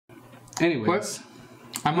Anyways,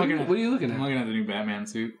 I'm looking at. What are you looking at? I'm looking at the new Batman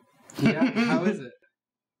suit. Yeah, how is it?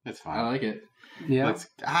 It's fine. I like it. Yeah,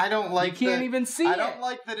 I don't like. You can't even see it. I don't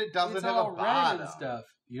like that it doesn't It's have all a red bottom. and stuff.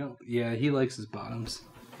 You don't. Yeah, he likes his bottoms.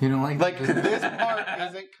 You don't like this part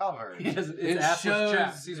isn't covered. It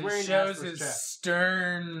shows. He's wearing his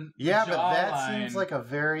stern. Yeah, but that jawline. seems like a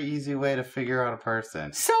very easy way to figure out a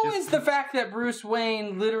person. So is the fact that Bruce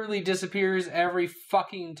Wayne literally disappears every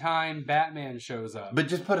fucking time Batman shows up. But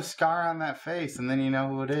just put a scar on that face, and then you know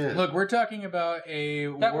who it is. Look, we're talking about a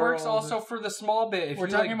that world, works also for the small bit. If we're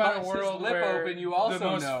you talking about a bust his world lip where open, you also the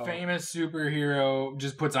most know. famous superhero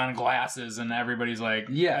just puts on glasses, and everybody's like,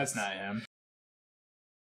 "Yeah, that's not him."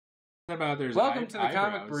 About there's Welcome to the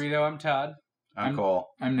eyebrows. Comic Burrito. I'm Todd. I'm Cole.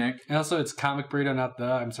 I'm Nick. And also, it's Comic Burrito, not the.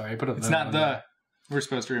 I'm sorry, I put a. It's the not on the. there. We're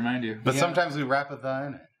supposed to remind you, But sometimes we wrap a the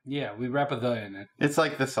in it. Yeah, we wrap a the in it. It's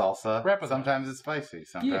like the salsa. Wrap a the. Sometimes it's spicy.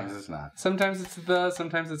 Sometimes it's not. Sometimes it's the.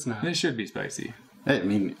 Sometimes it's not. It should be spicy. I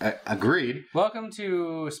mean, agreed. Welcome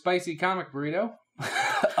to Spicy Comic Burrito,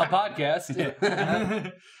 a podcast.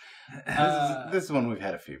 This is when we've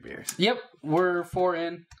had a few beers. Yep, we're 4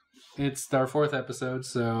 in. It's our 4th episode,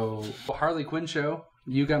 so Harley Quinn show.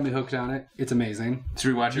 You got me hooked on it. It's amazing. Should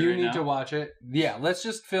we watch it You right need now? to watch it. Yeah, let's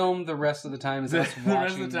just film the rest of the time as us The rest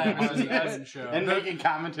watching of the time is Harley us Quinn show. And making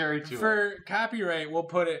commentary to it. For copyright, we'll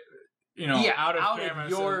put it, out of camera.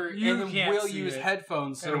 your, so you and then can't we'll see use it.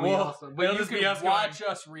 headphones, so And we we'll- also. But it'll you just be can us going- watch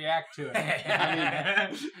us react to it.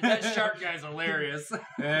 That shark guy's hilarious.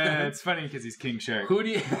 It's funny because he's King Shark, Who do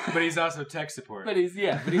you? but he's also tech support. But he's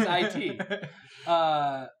IT.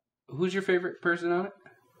 Who's your favorite person on it?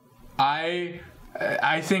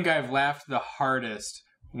 I think I've laughed the hardest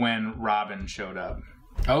when Robin showed up.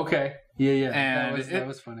 Okay. Yeah. And That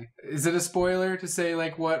was funny. Is it a spoiler to say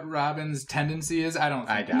like what Robin's tendency is? I don't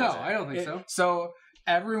think. I don't think so. So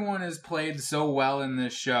everyone is played so well in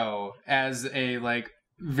this show as a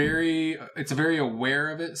it's very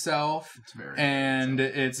aware of itself. It's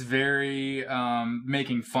very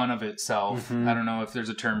making fun of itself. Mm-hmm. I don't know if there's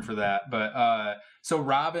a term for that, but so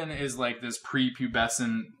Robin is like this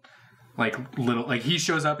prepubescent he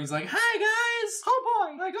shows up, he's like, "Hi guys, Oh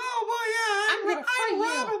boy, like, oh boy, yeah, I'm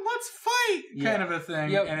Robin, let's fight," kind of a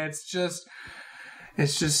thing. Yep. And it's just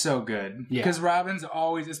so good because Robin's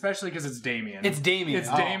always, especially because it's Damian. It's Damian.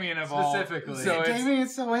 It's Damian of all specifically. So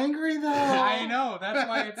Damian's so angry though. I know, that's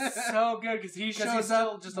why it's so good because he shows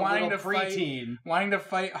up just a wanting little to fight, preteen. wanting to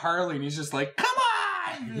fight Harley, and he's just like, "Come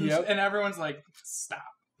on!" Yep. And everyone's like, "Stop."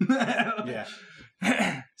 Yeah.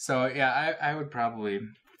 So yeah, I would probably.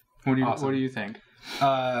 What do you think?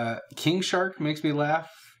 King Shark makes me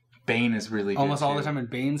laugh Bane is really good almost all the too. time, and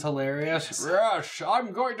Bane's hilarious. Yes,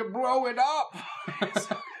 I'm going to blow it up.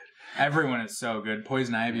 Everyone is so good.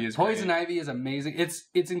 Poison Ivy is Ivy is amazing.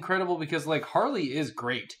 It's incredible because Harley is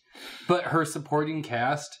great, but her supporting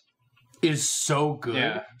cast is so good.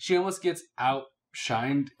 Yeah. She almost gets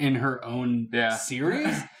outshined in her own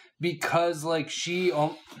series because she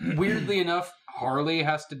weirdly enough, Harley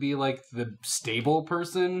has to be the stable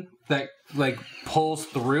person that pulls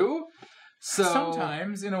through. So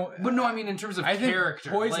sometimes, but no, I mean in terms of character.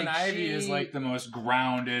 Think Poison Ivy is the most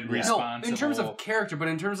grounded, responsible. No, in terms of character, but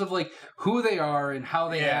in terms of who they are and how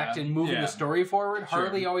they act and moving the story forward,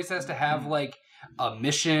 Harley always has to have a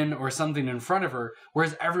mission or something in front of her,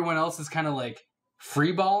 whereas everyone else is kind of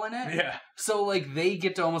freeballing it. Yeah. So they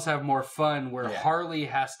get to almost have more fun, where Harley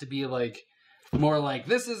has to be more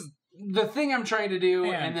this is the thing I'm trying to do,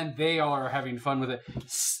 and then they all are having fun with it.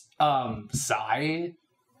 Psy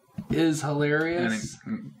is hilarious.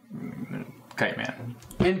 Kite Man.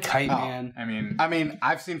 And Kite Man. I mean,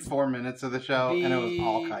 I've seen 4 minutes of the show, and it was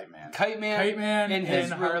all Kite Man. Kite Man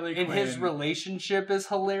and Harley Quinn. his relationship is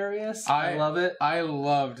hilarious. I love it. I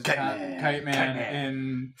loved Kite Man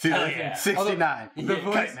in 69. The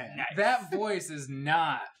voice, Kite Man. that voice is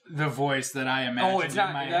not the voice that I imagined. Oh, it's not.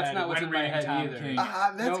 In my That's head not what's when in my reading head Tom either. King.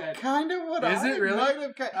 That's kind of what Is I it really? might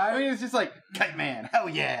have. I mean, it's just Kite Man, hell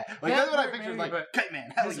yeah! That's what I pictured. Kite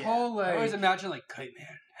Man, hell His yeah! whole I always imagine Kite Man.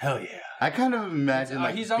 Hell yeah! I kind of imagine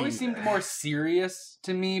he's always seemed more serious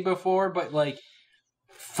to me before, but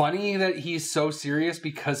funny that he's so serious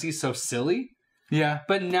because he's so silly. Yeah.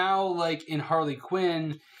 But now, in Harley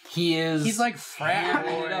Quinn, he's frat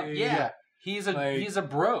boy. Yeah. He's a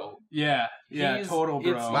bro. Yeah. Yeah. Total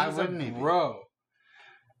bro. Why wouldn't he be? Bro?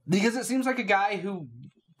 Because it seems like a guy who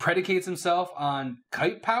predicates himself on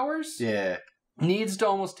kite powers. Yeah. Needs to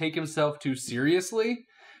almost take himself too seriously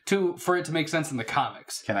for it to make sense in the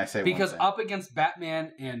comics. Can I say because one thing? up against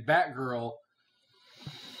Batman and Batgirl,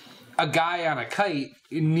 a guy on a kite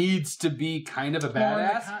needs to be kind of a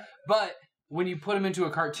badass. But when you put him into a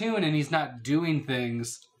cartoon and he's not doing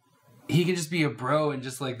things, he can just be a bro and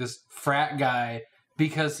just like this frat guy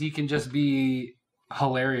because he can just be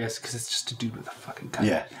hilarious because it's just a dude with a fucking gun.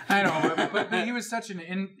 Yeah, I know, but he was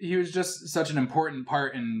just such an important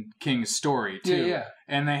part in King's story too. Yeah.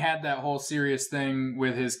 And they had that whole serious thing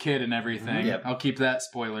with his kid and everything. Yep. I'll keep that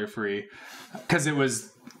spoiler free because it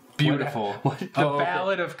was beautiful. The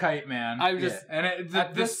Ballad of Kite Man. I was just and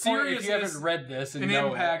the seriousness. If you haven't read this and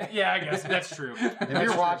know impact. Yeah, I guess that's true. if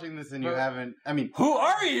you're watching this and you haven't, I mean, who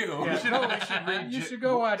are you? Yeah. You should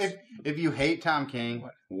go watch. If you hate Tom King,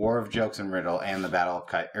 War of Jokes and Riddle and the Ballad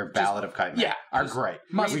of Kite Man are great.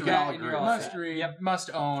 Must we can all agree. Must read. Yep.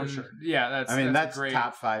 Must own. For sure. Yeah, that's great.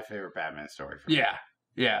 top 5 favorite Batman story. For me.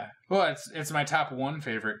 Yeah. Well, it's my top 1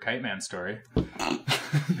 favorite Kite Man story.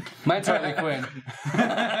 Mine's Harley Quinn.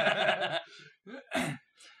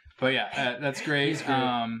 But yeah, that's great. He's great.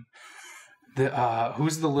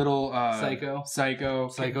 Who's the little Psycho?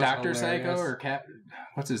 Psycho's Dr. Psycho or Cat?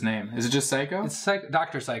 What's his name? Is it just Psycho? It's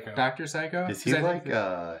Dr. Psycho. Dr. Psycho? Is he like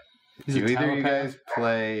He's do a either of you telepath? guys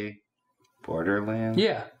play Borderlands?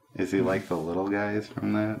 Yeah. Is he like the little guys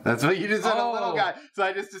from that? That's what you just said, a little guy. So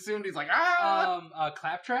I just assumed he's like,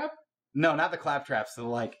 Claptrap? No, not the Claptraps. The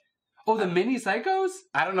like, Oh, the mini psychos?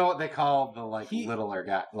 I don't know what they call the like littler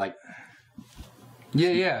guy. Like,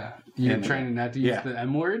 Yeah. You're trying not to use the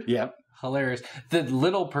M word? Yep. Hilarious. The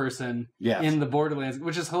little person in the Borderlands,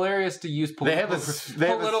 which is hilarious to use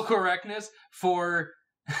political correctness for...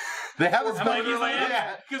 They have a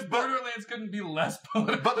because Borderlands couldn't be less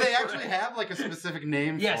political. But they actually have like a specific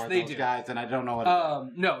name for those guys, and I don't know what.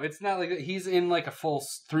 No, it's not like he's in like a full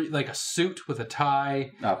like a suit with a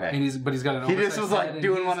tie. Okay, and he's got an. He just was like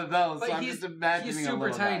doing one of those. But so I'm just imagining he's super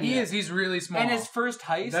a tiny. He is. He's really small. And his first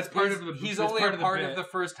heist. That's part of the. He's only a part of the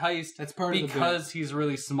first heist. That's part of the because he's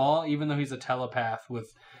really small, even though he's a telepath with.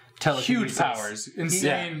 Huge powers,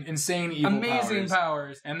 insane evil amazing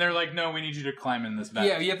powers, and they're like, no, we need you to climb in this vent.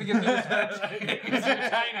 Yeah, you have to get through this vent because you're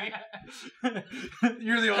tiny.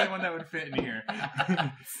 You're the only one that would fit in here.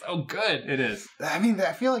 So good, it is. I mean,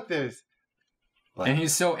 I feel like there's, like, and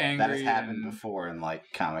he's so angry. That has happened before in like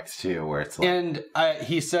comics too, where it's like, and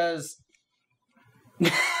he says,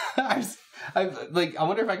 I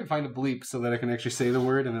wonder if I can find a bleep so that I can actually say the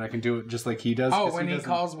word, and then I can do it just like he does. Oh, when he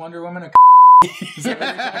calls Wonder Woman a.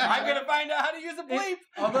 I'm gonna find out how to use a bleep.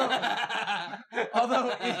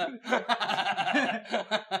 Although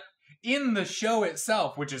in the show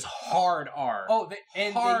itself, which is hard R. Oh, they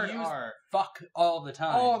use R. Fuck all the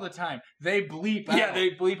time. All the time. They bleep out. Yeah,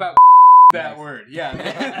 they bleep out that word. Yeah.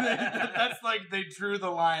 That's like they drew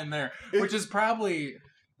the line there, which is probably.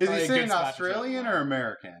 Is he saying Australian or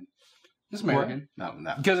American? It's American. No.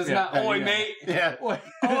 Because it's not, oi, mate. Yeah. Oi,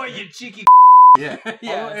 you cheeky. Yeah. If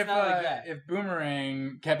Captain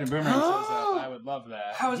Boomerang shows up, I would love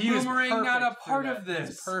that. How is Boomerang not a part of this?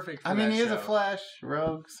 He's perfect. I mean, he is a Flash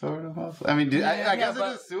rogue, sort of. I mean, I guess it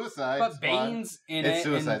is Suicide Squad. But Bane's in it. It's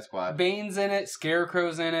Suicide Squad. Bane's in it.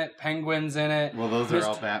 Scarecrow's in it. Penguin's in it. Well, those are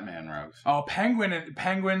all Batman rogues. Oh,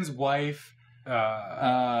 Penguin's wife.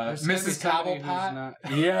 Mrs. Cobblepot.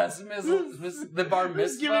 Yes, the bar mitzvah.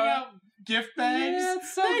 Who's giving out gift bags? Yeah,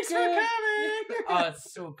 it's so Thanks good. for coming. Oh,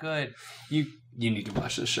 it's so good. You need to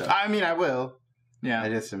watch this show. I mean, I will. Yeah, I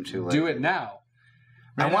just am too late. Do it now.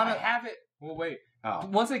 I want to have it. Well, wait. Oh.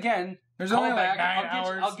 Once again, there's only like 9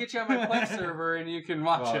 hours. I'll get you on my Plex server and you can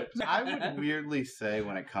watch it. I would weirdly say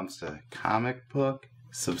when it comes to comic book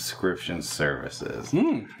subscription services,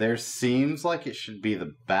 there seems like it should be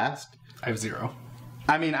the best. I have 0.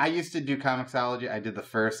 I mean, I used to do Comixology. I did the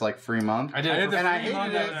first free month. I did it, and I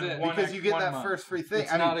hated it because you get that first free thing.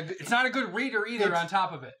 It's not a good reader either. On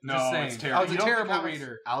top of it, no, it's terrible. It's a terrible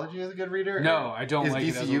reader. Comixology is a good reader. No, I don't like it.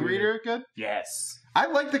 Is DCU reader good? Yes, I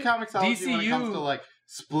like the Comixology when it comes to like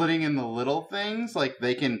splitting in the little things. Like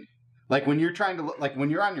they can, like when you're trying to when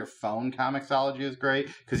you're on your phone, Comixology is great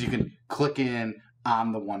because you can click in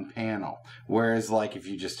on the one panel. Whereas like if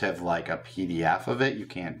you just have like a PDF of it, you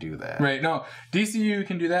can't do that. Right. No, DCU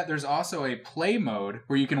can do that. There's also a play mode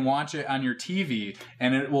where you can watch it on your TV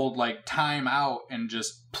and it will like time out and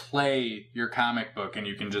just play your comic book and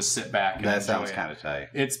you can just sit back and that sounds kind of tight.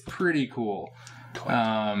 It's pretty cool.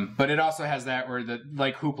 But it also has that where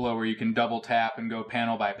like Hoopla where you can double tap and go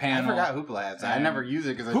panel by panel. I forgot Hoopla has that. I never use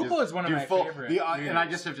it because Hoopla is one of my favorite. And I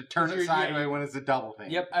just have to turn it sideways when it's a double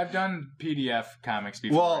thing. Yep, I've done PDF comics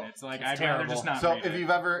before. Well, and it's like I'd rather just not. So read if you've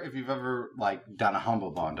ever like done a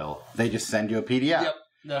Humble Bundle, they just send you a PDF. Yep.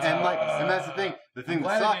 And that's the thing. The thing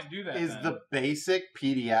that sucks is then. the basic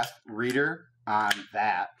PDF reader on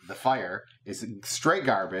the Fire is straight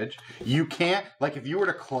garbage. You can't if you were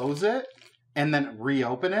to close it and then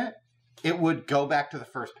reopen it, it would go back to the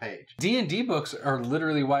first page. D&D books are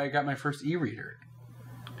literally why I got my first e-reader.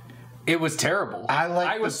 It was terrible.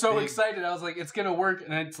 I was so excited. I was like, it's going to work.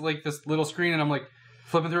 And it's like this little screen, and I'm like,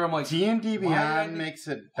 flipping through. I'm like, D&D Beyond makes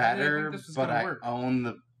it better, but I own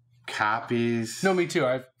the copies. No, me too.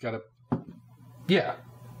 I've got a... Yeah.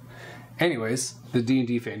 Anyways, the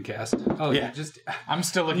D&D fan cast. Oh, yeah. I'm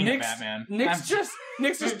still looking at Batman. Nick's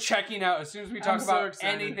just checking out as soon as we talk about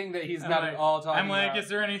anything that he's not at all talking about. I'm like, is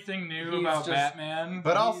there anything new about Batman?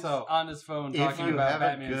 But also, on his phone talking about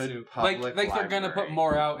Batman too. Like they're going to put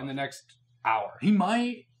more out in the next hour. He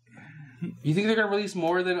might. You think they're going to release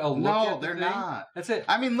more than a look at No, they're not. That's it.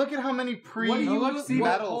 I mean, look at how many medals.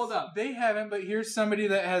 Hold up. They haven't, but here's somebody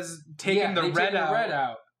that has taken the red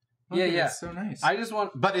out. Okay, yeah. It's so nice. I just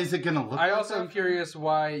want... But is it going to look I also am curious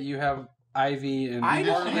why you have Ivy and I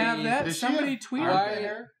don't Harley. have that. Somebody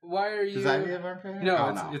tweeted why are you... Does Ivy have armpit hair?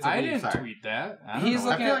 No, it's I didn't tweet that. I feel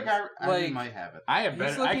like Ivy might have it. I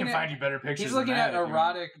can find you better pictures. He's looking at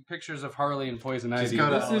erotic pictures of Harley and Poison Ivy. He's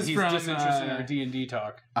disinterested in our D&D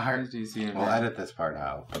talk. We'll edit this part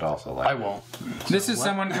out, but also I won't. This is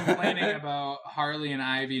someone complaining about Harley and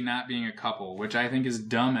Ivy not being a couple, which I think is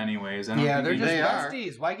dumb anyways. They're just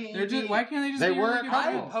besties. Why can't they just They were a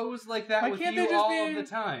couple. I pose like that with you all of the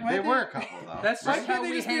time. They were a couple, though. That's why can't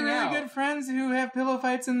they just be really good friends who have pillow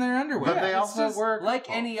fights in their underwear? But they also work like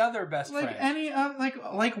any other best friend,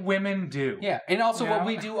 like women do. Yeah, and also what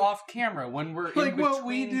we do off camera when we're in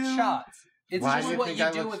between shots. It's just what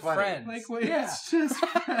you do with friends. It's just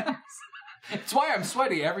friends. It's why I'm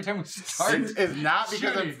sweaty every time we start. It's not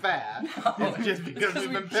because I'm fat. It's just because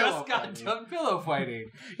we've been pillow fighting. Just got done pillow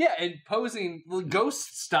fighting. Yeah, and posing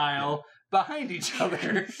ghost style behind each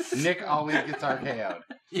other. Nick always gets RKO'd.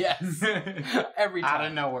 Yes. Every time. Out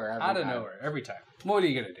of nowhere. Every time. What are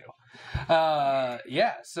you going to do?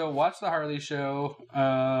 So watch the Harley show.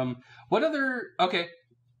 What other... Okay.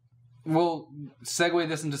 We'll segue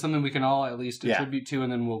this into something we can all at least attribute to,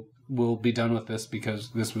 and then we'll be done with this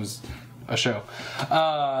because this was a show.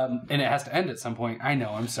 And it has to end at some point. I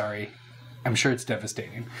know, I'm sorry. I'm sure it's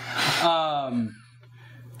devastating.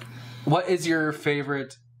 What is your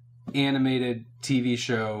favorite animated TV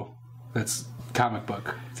show that's comic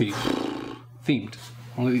book themed?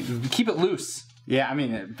 Keep it loose. Yeah, I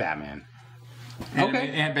mean, Batman. And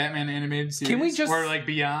Batman animated series. Can we just... Or like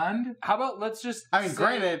Beyond? How about let's just... I mean,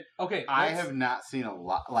 granted, okay, I have not seen a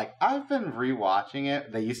lot... Like, I've been rewatching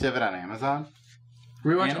it. They used to have it on Amazon.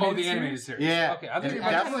 Rewatch the animated series. Yeah. Okay, I think it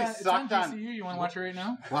definitely sucked on... DCU. You want to watch it right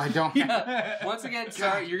now? Well, I don't... Once again,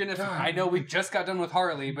 sorry, you're going to... I know we just got done with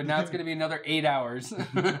Harley, but now it's going to be another 8 hours.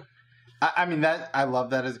 I mean, I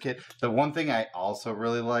love that as a kid. The one thing I also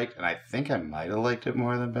really liked, and I think I might have liked it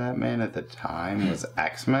more than Batman at the time, was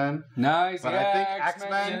X-Men. Nice, but I think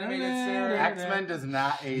X-Men does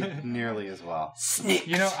not age nearly as well. Snakes.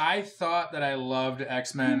 You know, I thought that I loved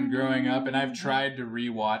X-Men growing up, and I've tried to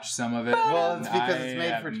rewatch some of it. Well, it's because it's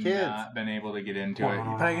made for kids. I have not been able to get into it.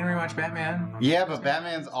 But I can rewatch Batman. Yeah, but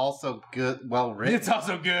Batman's also good, well written. It's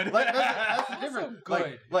also good. Like, that's the difference.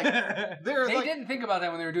 Good. Like they didn't think about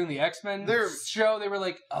that when they were doing the X-Men show. They were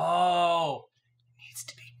like, oh, it needs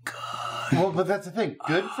to be good. Well, but that's the thing.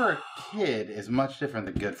 Good for a kid is much different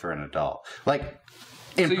than good for an adult. Like,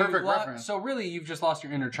 in perfect reference. So really, you've just lost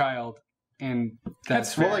your inner child, and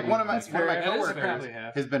that's well, like one of my coworkers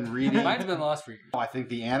has been reading. Mine's been lost for you. I think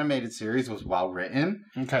the animated series was well written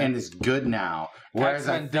and is good now. Whereas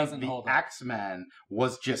I think the X-Men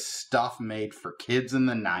was just stuff made for kids in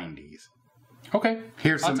the 90s. Okay,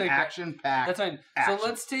 here's some action-packed. That's fine. So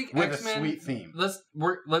let's take with X-Men. A sweet theme.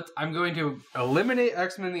 I'm going to eliminate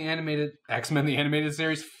X-Men the animated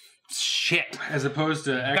series. Shit, as opposed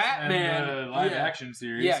to Batman the live action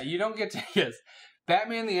series. Yeah, you don't get to. Yes,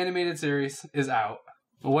 Batman the animated series is out.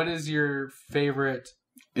 What is your favorite?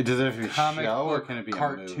 Does it have to be comic show book or can it be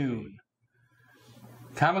cartoon? A movie?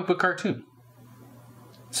 Comic book cartoon.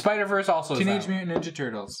 Spider-Verse also. Teenage Mutant Ninja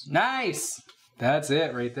Turtles. Nice. That's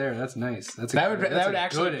it right there. That's nice. That would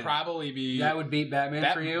actually probably be... That would beat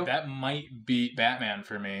Batman for you? That might beat Batman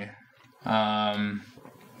for me.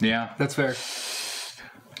 Yeah. That's fair.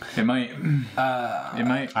 It might. It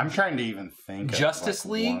might. I'm trying to even think Justice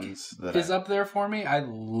League is up there for me. I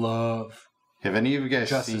love... Have any of you guys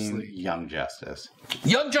Justice seen League. Young Justice?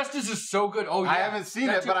 Young Justice is so good. Oh, yeah. I haven't seen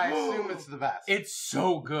it, but I assume it's the best. It's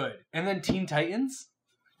so good. And then Teen Titans?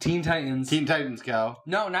 Teen Titans Go.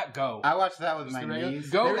 No, not Go. I watched that with my niece.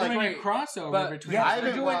 Go is like a crossover between.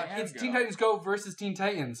 Yeah, it's Teen Titans Go versus Teen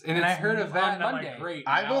Titans, and I heard of that on Monday. Great.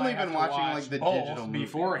 I've only been watching like the digital movies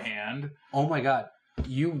beforehand. Oh my god,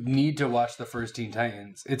 you need to watch the first Teen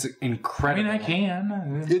Titans. It's incredible. I mean, I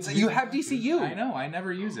can. You have DCU. I know. I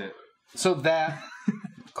never use it. So that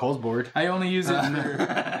Cole's bored. I only use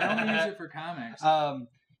it for comics.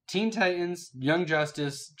 Teen Titans, Young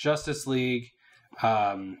Justice, Justice League,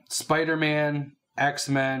 Spider-Man,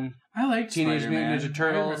 X-Men. I like Teenage Spider-Man. Mutant Ninja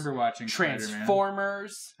Turtles. I remember watching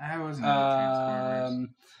Transformers. Spider-Man. I wasn't into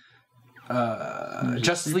Transformers.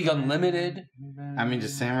 Justice League Unlimited. I mean,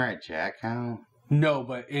 does Samurai Jack count? No,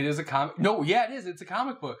 but it is a comic. No, yeah, it is. It's a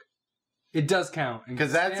comic book. It does count.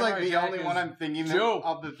 Because that's like the only one I'm thinking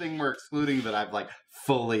of the thing we're excluding that I've like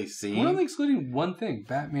fully seen. We're only excluding one thing: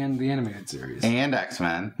 Batman the Animated Series and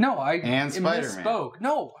X-Men. No, and Spider-Man. Misspoke.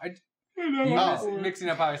 No, mixing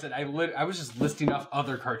up how I said. I was just listing off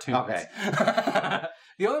other cartoons. Okay.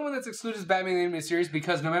 The only one that's excluded is Batman the Animated Series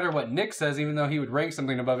because no matter what Nick says, even though he would rank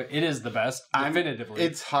something above it, it is the best, definitively.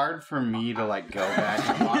 It's hard for me to like go back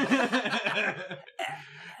and watch.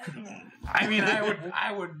 I mean,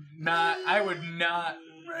 I would not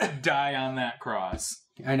die on that cross.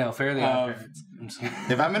 I know, fairly odd parents.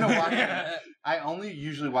 If I'm gonna watch it, I only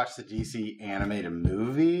usually watch the DC animated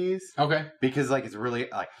movies. Okay. Because like it's really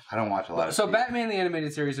like I don't watch a lot of So TV. Batman the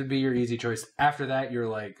Animated Series would be your easy choice. After that, you're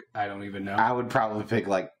like, I don't even know. I would probably pick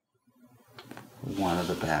like one of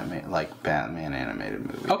the Batman animated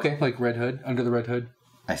movies. Okay, like Red Hood, Under the Red Hood.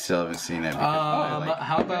 I still haven't seen it. Because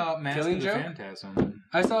how about Mask Killing of the Joke? Phantasm?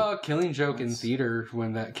 I saw Killing Joke in theater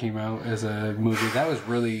when that came out as a movie. That was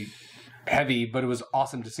really heavy, but it was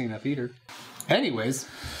awesome to see in a theater. Anyways,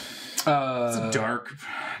 it's dark.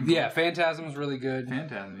 Yeah, Phantasm was really good.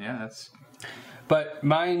 Phantasm, yeah, that's. But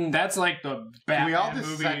mine, that's like the Batman we all just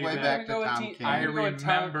movie segue back to Tom King? I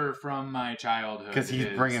remember from my childhood because he's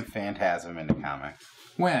bringing Phantasm into comics.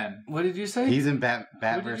 When? What did you say? He's in Bat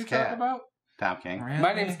what vs. did you Cat. talk about? Tom King. Really?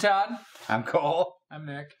 My name's Todd. I'm Cole. I'm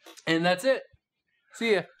Nick. And that's it.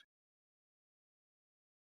 See ya.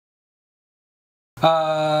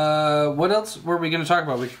 What else were we going to talk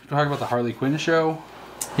about? We could talk about the Harley Quinn show.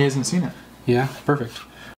 He hasn't seen it. Yeah, perfect.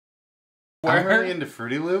 I'm really into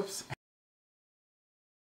Fruity Loops.